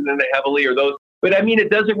invested in it heavily or those, but I mean, it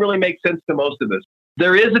doesn't really make sense to most of us.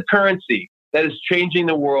 There is a currency that is changing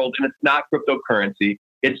the world, and it's not cryptocurrency.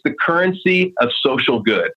 It's the currency of social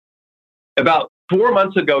good. About 4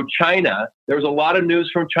 months ago, China, there was a lot of news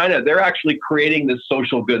from China. They're actually creating this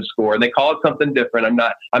social good score, and they call it something different.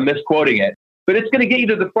 I'm misquoting it. But it's going to get you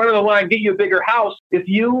to the front of the line, get you a bigger house if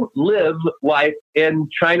you live life in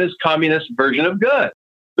China's communist version of good.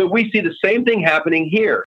 But we see the same thing happening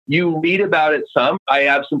here. You read about it some. I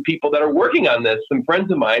have some people that are working on this, some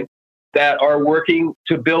friends of mine that are working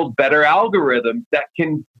to build better algorithms that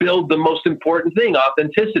can build the most important thing,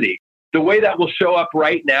 authenticity. The way that will show up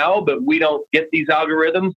right now, but we don't get these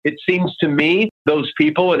algorithms, it seems to me, those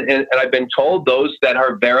people, and I've been told those that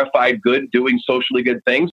are verified good, doing socially good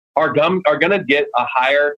things, are going to get a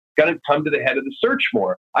higher, going to come to the head of the search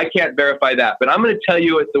more. I can't verify that, but I'm going to tell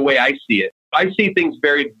you it the way I see it. I see things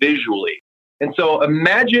very visually. And so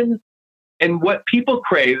imagine, and what people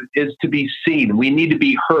crave is to be seen. We need to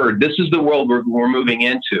be heard. This is the world we're moving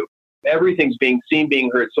into. Everything's being seen, being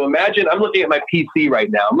heard. So imagine, I'm looking at my PC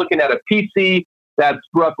right now. I'm looking at a PC that's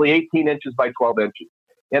roughly 18 inches by 12 inches.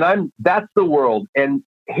 And that's the world. And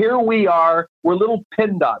here we are, we're little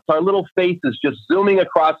pin dots, our little faces just zooming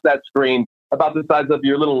across that screen about the size of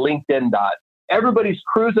your little LinkedIn dot. Everybody's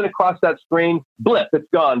cruising across that screen. Blip, it's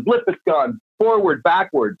gone. Blip, it's gone. Forward,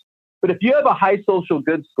 backwards. But if you have a high social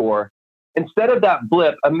good score, instead of that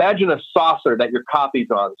blip, imagine a saucer that your copy's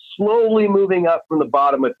on, slowly moving up from the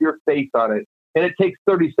bottom with your face on it. And it takes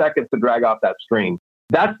 30 seconds to drag off that screen.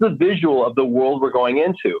 That's the visual of the world we're going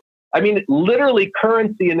into. I mean, literally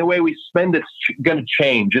currency and the way we spend it's going to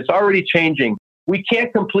change. It's already changing. We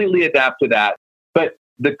can't completely adapt to that. But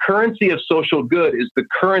the currency of social good is the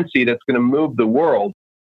currency that's going to move the world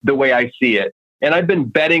the way I see it. And I've been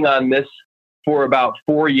betting on this for about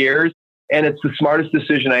 4 years. And it's the smartest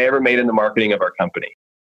decision I ever made in the marketing of our company.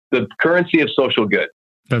 The currency of social good.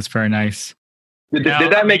 That's very nice. Did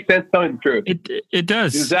that make sense? Tell me the truth. It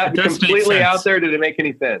does. Is that completely out there? Did it make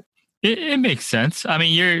any sense? It makes sense. I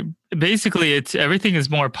mean, everything is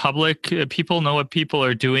more public. People know what people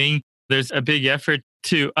are doing. There's a big effort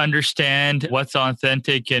to understand what's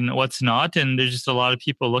authentic and what's not. And there's just a lot of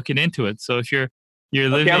people looking into it. So if you're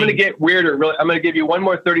living... Okay, I'm going to get weirder. Really, I'm going to give you one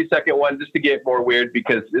more 30-second one just to get more weird,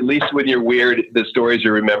 because at least when you're weird, the stories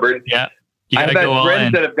are remembered. Yeah. I've had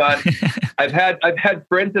friends that have gone. I've had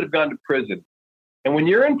friends that have gone to prison, and when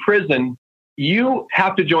you're in prison, you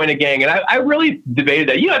have to join a gang. And I really debated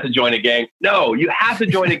that. You have to join a gang. No, you have to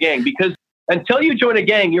join a gang, because until you join a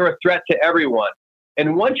gang, you're a threat to everyone.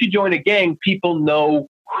 And once you join a gang, people know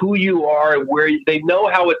who you are and they know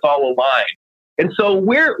how it's all aligned. And so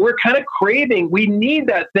we're kind of craving. We need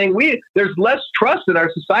that thing. There's less trust in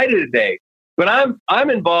our society today. But I'm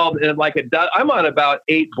involved in I'm on about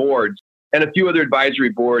 8 boards and a few other advisory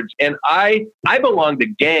boards, and I belong to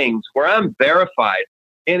gangs where I'm verified,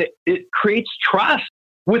 and it creates trust.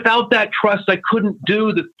 Without that trust, I couldn't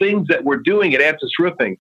do the things that we're doing at Ansys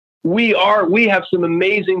Roofing. We have some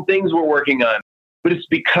amazing things we're working on, but it's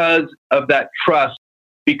because of that trust.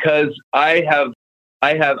 Because I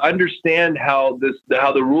understand how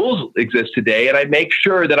the rules exist today, and I make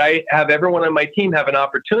sure that I have everyone on my team have an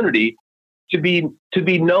opportunity to be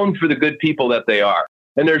known for the good people that they are.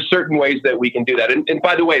 And there's certain ways that we can do that. And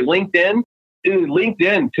by the way, LinkedIn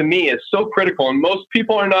to me is so critical, and most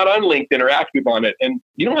people are not on LinkedIn or active on it. And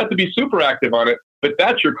you don't have to be super active on it, but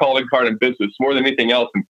that's your calling card in business more than anything else.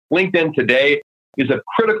 And LinkedIn today is of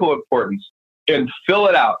critical importance, and fill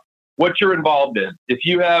it out. What you're involved in. If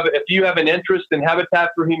you have an interest in Habitat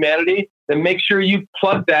for Humanity, then make sure you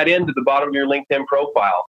plug that into the bottom of your LinkedIn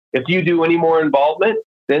profile. If you do any more involvement,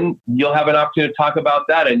 then you'll have an opportunity to talk about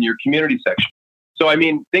that in your community section. So, I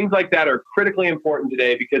mean, things like that are critically important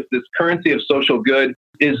today, because this currency of social good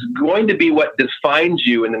is going to be what defines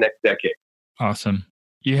you in the next decade. Awesome.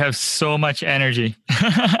 You have so much energy,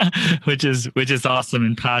 which is awesome,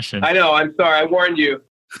 and passion. I know. I'm sorry. I warned you.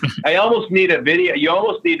 I almost need a video. You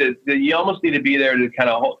almost need to be there to kind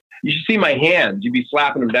of hold. You should see my hands. You'd be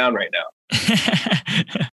slapping them down right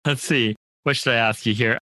now. Let's see. What should I ask you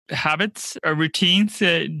here? Habits or routines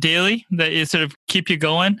daily that you sort of keep you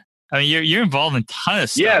going? I mean, you're involved in a ton of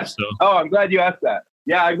stuff. Yes. So. Oh, I'm glad you asked that.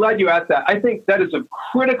 Yeah, I'm glad you asked that. I think that is of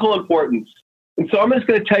critical importance. And so I'm just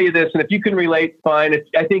going to tell you this, and if you can relate, fine.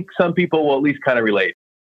 I think some people will at least kind of relate.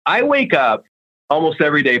 I wake up almost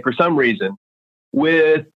every day for some reason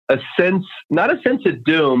with a sense, not a sense of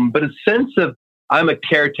doom, but a sense of I'm a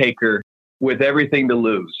caretaker with everything to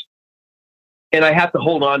lose. And I have to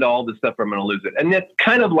hold on to all this stuff or I'm going to lose it. And it's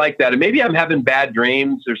kind of like that. And maybe I'm having bad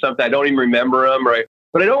dreams or something. I don't even remember them, right?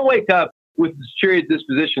 But I don't wake up with as serious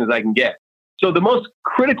disposition as I can get. So the most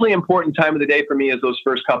critically important time of the day for me is those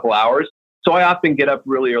first couple hours. So I often get up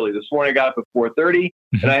really early. This morning I got up at 4:30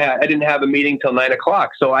 and I didn't have a meeting till 9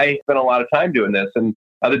 o'clock. So I spent a lot of time doing this. And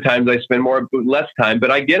other times I spend less time, but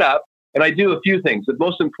I get up and I do a few things. The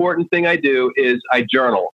most important thing I do is I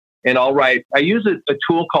journal. And I'll write. I use a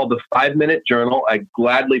tool called the 5-minute journal. I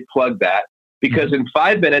gladly plug that because in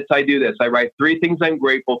 5 minutes, I do this. I write 3 things I'm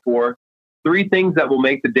grateful for, 3 things that will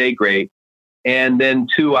make the day great, and then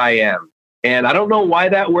 2 I am. And I don't know why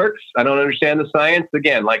that works. I don't understand the science.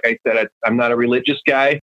 Again, like I said, I'm not a religious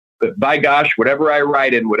guy, but by gosh, whatever I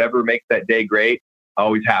write in, whatever makes that day great,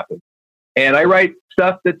 always happens. And I write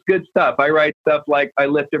stuff that's good stuff. I write stuff like I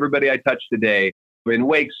lift everybody I touch today. And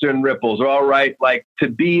wakes and ripples are all right, like to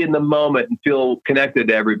be in the moment and feel connected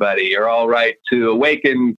to everybody, or all right to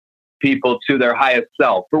awaken people to their highest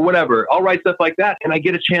self, or whatever. I'll write stuff like that, and I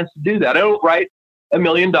get a chance to do that. I don't write $1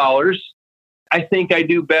 million. I think I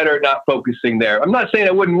do better not focusing there. I'm not saying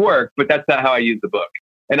it wouldn't work, but that's not how I use the book.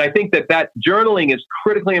 And I think that journaling is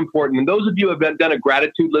critically important. And those of you who have done a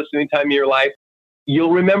gratitude list any time in your life,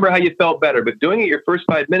 you'll remember how you felt better. But doing it your first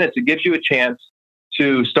 5 minutes, it gives you a chance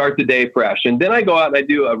to start the day fresh. And then I go out and I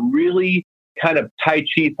do a really kind of Tai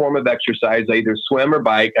Chi form of exercise. I either swim or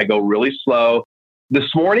bike. I go really slow. This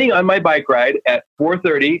morning on my bike ride at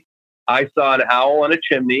 4:30, I saw an owl on a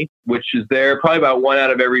chimney, which is there probably about 1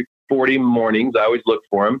 out of every 40 mornings. I always look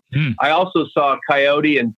for them. I also saw a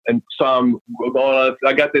coyote and saw him going.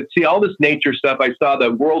 I got to see all this nature stuff. I saw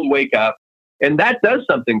the world wake up, and that does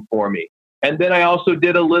something for me. And then I also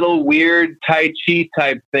did a little weird Tai Chi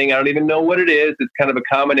type thing. I don't even know what it is. It's kind of a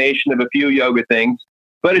combination of a few yoga things,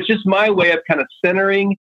 but it's just my way of kind of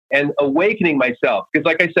centering and awakening myself. Because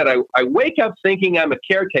like I said, I wake up thinking I'm a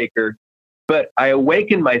caretaker, but I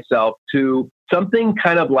awaken myself to something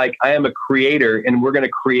kind of like I am a creator and we're going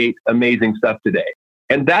to create amazing stuff today.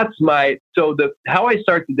 And that's how I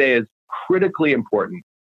start the day is critically important.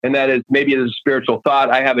 And that is maybe as a spiritual thought.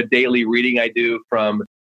 I have a daily reading I do from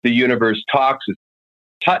The Universe Talks. It's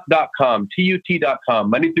tut.com, TUT.com.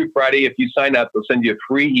 Monday through Friday, if you sign up, they'll send you a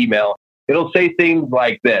free email. It'll say things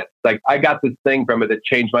like this, like, I got this thing from it that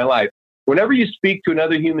changed my life. Whenever you speak to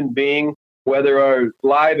another human being, whether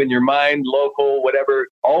live in your mind, local, whatever,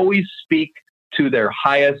 always speak to their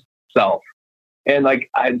highest self. And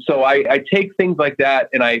so I take things like that,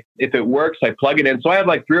 and if it works, I plug it in. So I have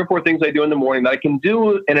like 3 or 4 things I do in the morning that I can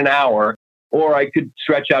do in an hour, or I could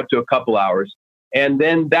stretch out to a couple hours. And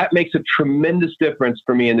then that makes a tremendous difference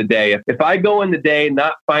for me in the day. If I go in the day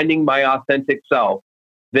not finding my authentic self,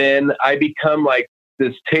 then I become like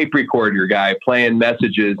this tape recorder guy playing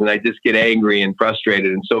messages, and I just get angry and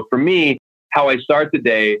frustrated. And so for me, how I start the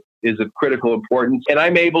day is of critical importance. And I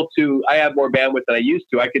have more bandwidth than I used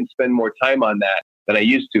to. I can spend more time on that than I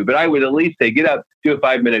used to. But I would at least say, get up, do a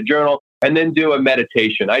 5-minute journal, and then do a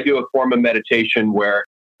meditation. I do a form of meditation where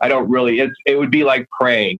I don't really, it would be like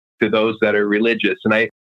praying to those that are religious. And I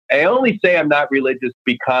only say I'm not religious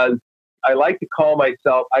because I like to call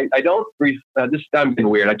myself, this sounds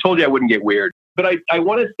weird. I told you I wouldn't get weird, but I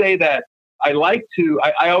want to say that I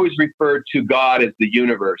always refer to God as the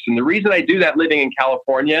universe. And the reason I do that living in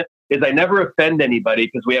California is I never offend anybody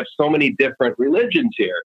because we have so many different religions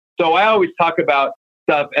here. So I always talk about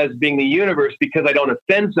stuff as being the universe because I don't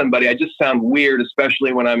offend somebody. I just sound weird,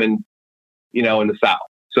 especially when I'm in the South.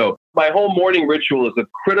 So my whole morning ritual is of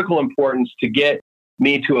critical importance to get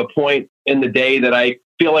me to a point in the day that I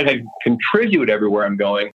feel like I can contribute everywhere I'm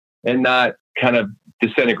going and not kind of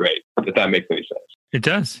disintegrate, if that makes any sense. It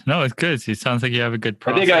does. No, it's good. It sounds like you have a good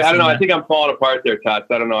process. I don't know. I think I'm falling apart there, Tots.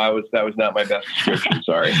 I don't know. That was not my best description.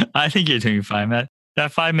 Sorry. I think you're doing fine, Matt.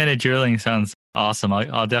 That 5-minute journaling sounds awesome.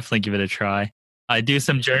 I'll definitely give it a try. I do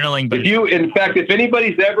some journaling, but if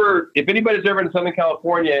anybody's ever in Southern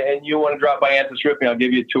California and you want to drop by Anthos Roofing, I'll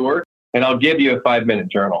give you a tour and I'll give you a 5-minute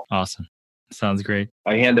journal. Awesome. Sounds great.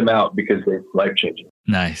 I hand them out because they're life-changing.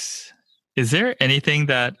 Nice. Is there anything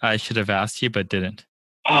that I should have asked you but didn't?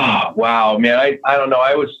 Oh, wow, man. I don't know.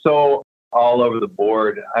 I was so all over the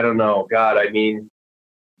board. I don't know. God, if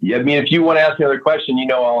you want to ask me another question,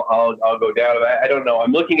 I'll go down. I don't know.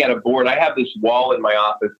 I'm looking at a board. I have this wall in my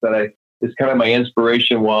office it's kind of my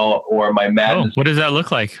inspiration wall or my madness. Oh, what does that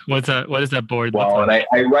look like? What does that board look like? And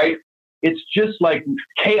I write, it's just like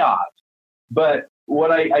chaos. But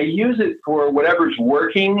what I use it for whatever's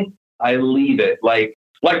working, I leave it. Like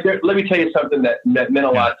let me tell you something that meant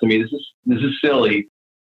a lot to me. This is silly,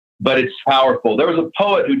 but it's powerful. There was a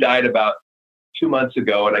poet who died about 2 months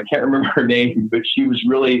ago, and I can't remember her name, but she was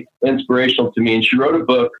really inspirational to me. And she wrote a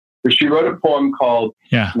book, or she wrote a poem called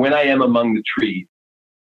When I Am Among the Trees.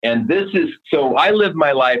 And this is, so I live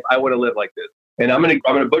my life, I want to live like this. And I'm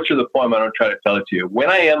gonna butcher the poem, I don't try to tell it to you. When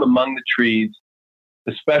I am among the trees,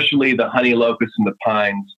 especially the honey locust and the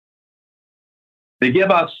pines, they give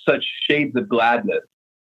off such shades of gladness.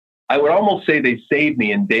 I would almost say they save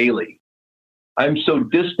me in daily. I'm so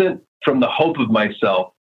distant from the hope of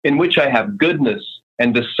myself, in which I have goodness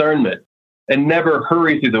and discernment, and never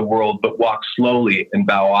hurry through the world, but walk slowly and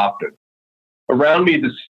bow often. Around me,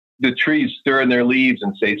 the trees stir in their leaves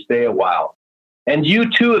and say, stay a while. And you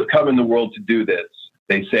too have come in the world to do this,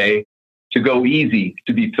 they say, to go easy,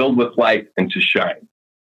 to be filled with light and to shine.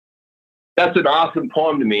 That's an awesome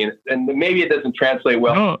poem to me. And maybe it doesn't translate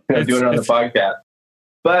well when I do it on the podcast,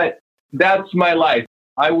 but that's my life.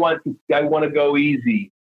 I want to go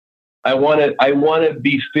easy. I want to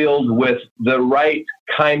be filled with the right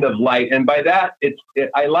kind of light. And by that,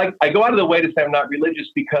 I go out of the way to say I'm not religious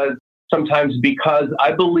because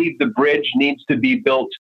I believe the bridge needs to be built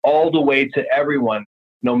all the way to everyone,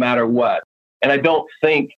 no matter what. And I don't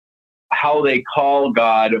think how they call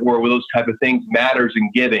God or those type of things matters in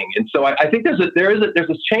giving. And so I think there's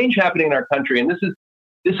a change happening in our country. And this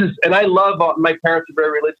is, and I love, my parents are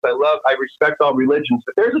very religious. I respect all religions,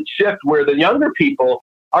 but there's a shift where the younger people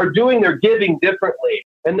are doing their giving differently.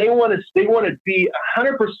 And they want to be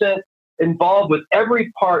 100% involved with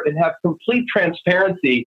every part and have complete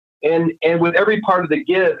transparency and with every part of the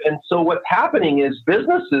give. And so what's happening is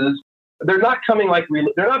businesses, they're not becoming like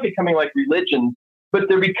religions, but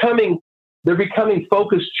they're becoming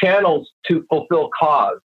focused channels to fulfill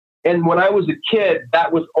cause. And when I was a kid,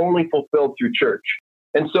 that was only fulfilled through church.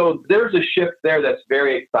 And so there's a shift there that's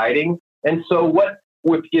very exciting. And so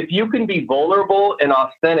if you can be vulnerable and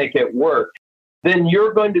authentic at work, then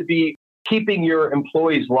you're going to be keeping your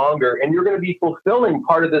employees longer, and you're going to be fulfilling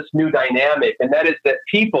part of this new dynamic. And that is that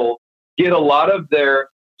people get a lot of their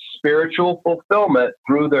spiritual fulfillment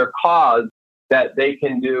through their cause that they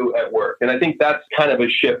can do at work. And I think that's kind of a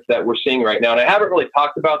shift that we're seeing right now. And I haven't really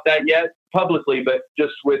talked about that yet publicly, but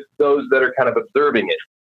just with those that are kind of observing it.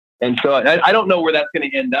 And so I don't know where that's going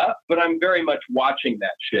to end up, but I'm very much watching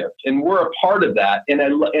that shift. And we're a part of that. And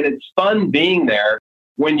it's fun being there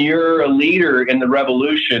when you're a leader in the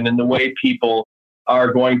revolution and the way people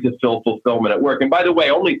are going to feel fulfillment at work. And by the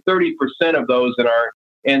way, only 30% of those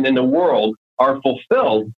in the world are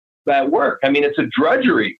fulfilled at work. I mean, it's a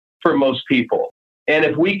drudgery for most people. And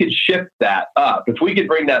if we could shift that up, if we could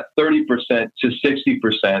bring that 30% to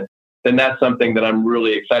 60%, then that's something that I'm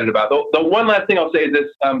really excited about. The one last thing I'll say is this,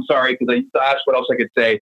 I'm sorry, because I asked what else I could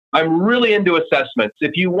say. I'm really into assessments.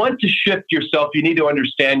 If you want to shift yourself, you need to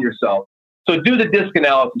understand yourself. So do the DISC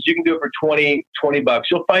analysis. You can do it for $20.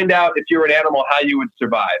 You'll find out if you're an animal, how you would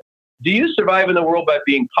survive. Do you survive in the world by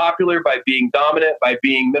being popular, by being dominant, by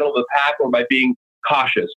being middle of the pack, or by being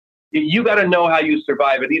cautious? You got to know how you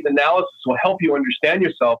survive. And these analysis will help you understand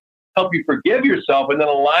yourself, help you forgive yourself, and then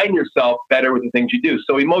align yourself better with the things you do.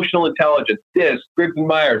 So emotional intelligence, DISC, Briggs and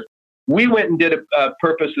Myers. We went and did a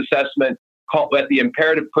purpose assessment called at the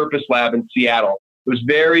Imperative Purpose Lab in Seattle. It was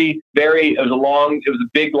it was a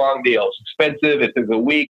big, long deal. It's expensive. It took a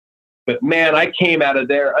week. But man, I came out of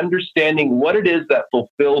there understanding what it is that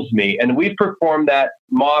fulfills me. And we've performed that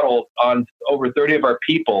model on over 30 of our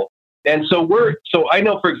people. And so I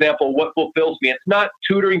know, for example, what fulfills me. It's not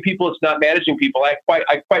tutoring people. It's not managing people. I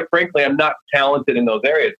quite frankly, I'm not talented in those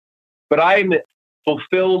areas, but I'm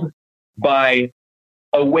fulfilled by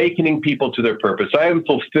awakening people to their purpose. I am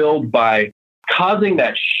fulfilled by causing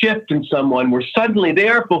that shift in someone where suddenly they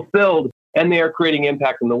are fulfilled and they are creating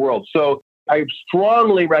impact in the world. So I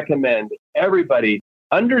strongly recommend everybody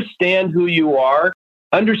understand who you are,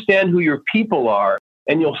 understand who your people are,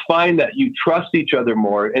 and you'll find that you trust each other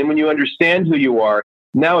more. And when you understand who you are,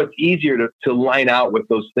 now it's easier to line out with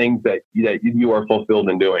those things that you are fulfilled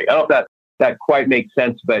in doing. I don't know if that quite makes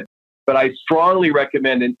sense, but I strongly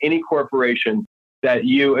recommend in any corporation that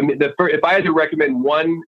if I had to recommend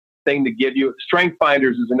one thing to give you, Strength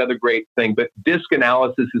Finders is another great thing, but DISC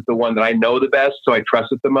analysis is the one that I know the best, so I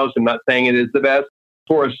trust it the most. I'm not saying it is the best.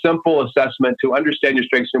 For a simple assessment to understand your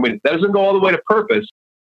strengths and weaknesses. That doesn't go all the way to purpose,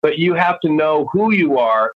 but you have to know who you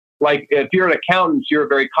are. Like if you're an accountant, you're a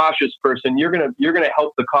very cautious person. You're gonna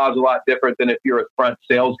help the cause a lot different than if you're a front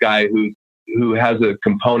sales guy who has a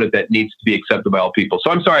component that needs to be accepted by all people.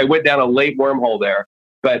 So I'm sorry, I went down a late wormhole there,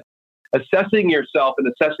 but assessing yourself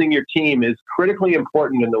and assessing your team is critically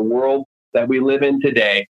important in the world that we live in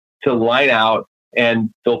today to line out and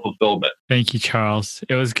feel fulfillment. Thank you, Charles.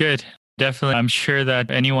 It was good. Definitely. I'm sure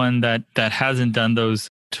that anyone that hasn't done those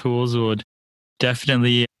tools would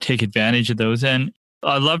definitely take advantage of those. And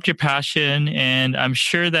I loved your passion. And I'm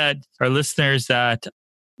sure that our listeners that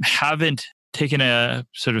haven't taken a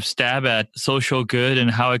sort of stab at social good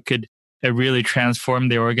and how it could really transform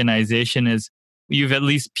their organization is you've at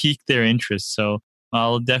least piqued their interest. So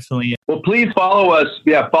I'll definitely... Well, please follow us.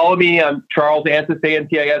 Yeah, follow me. I'm Charles Antis,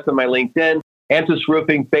 ANTIS, on my LinkedIn. Antis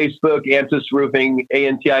Roofing, Facebook, Antis Roofing,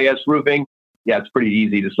 ANTIS Roofing. Yeah, it's pretty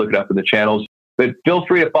easy. Just look it up in the channels. But feel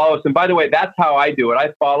free to follow us. And by the way, that's how I do it.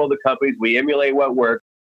 I follow the companies. We emulate what works.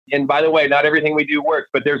 And by the way, not everything we do works.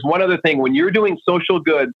 But there's one other thing. When you're doing social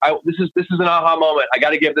good, this is an aha moment. I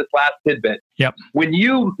got to give this last tidbit. Yep. When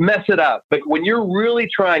you mess it up, but when you're really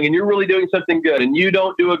trying and you're really doing something good and you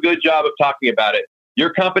don't do a good job of talking about it,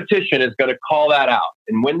 your competition is going to call that out.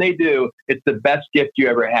 And when they do, it's the best gift you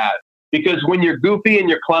ever had. Because when you're goofy and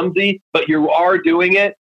you're clumsy, but you are doing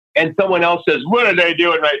it, and someone else says, what are they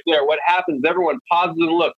doing right there? What happens? Everyone pauses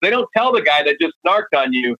and looks. They don't tell the guy that just snarked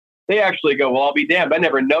on you. They actually go, well, I'll be damned. I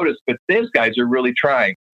never noticed, but these guys are really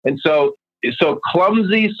trying. And so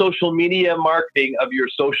clumsy social media marketing of your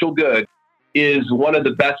social good is one of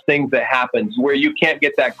the best things that happens, where you can't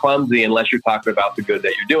get that clumsy unless you're talking about the good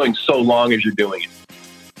that you're doing, so long as you're doing it.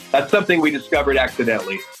 That's something we discovered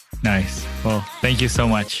accidentally. Nice. Well, thank you so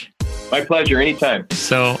much. My pleasure. Anytime.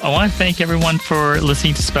 So I want to thank everyone for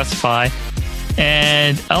listening to Specify.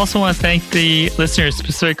 And I also want to thank the listeners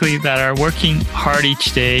specifically that are working hard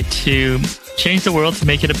each day to change the world to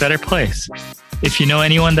make it a better place. If you know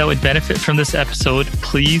anyone that would benefit from this episode,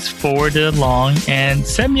 please forward it along and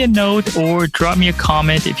send me a note or drop me a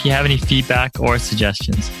comment if you have any feedback or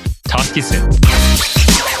suggestions. Talk to you soon.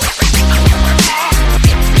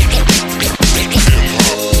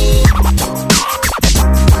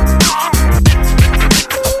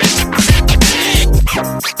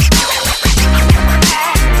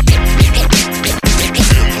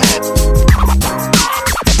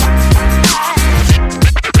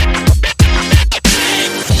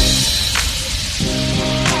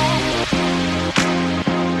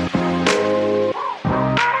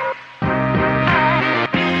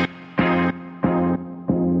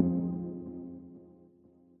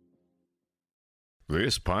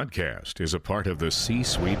 This podcast is a part of the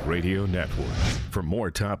C-Suite Radio Network. For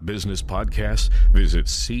more top business podcasts, visit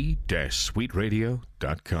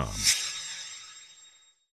c-suiteradio.com.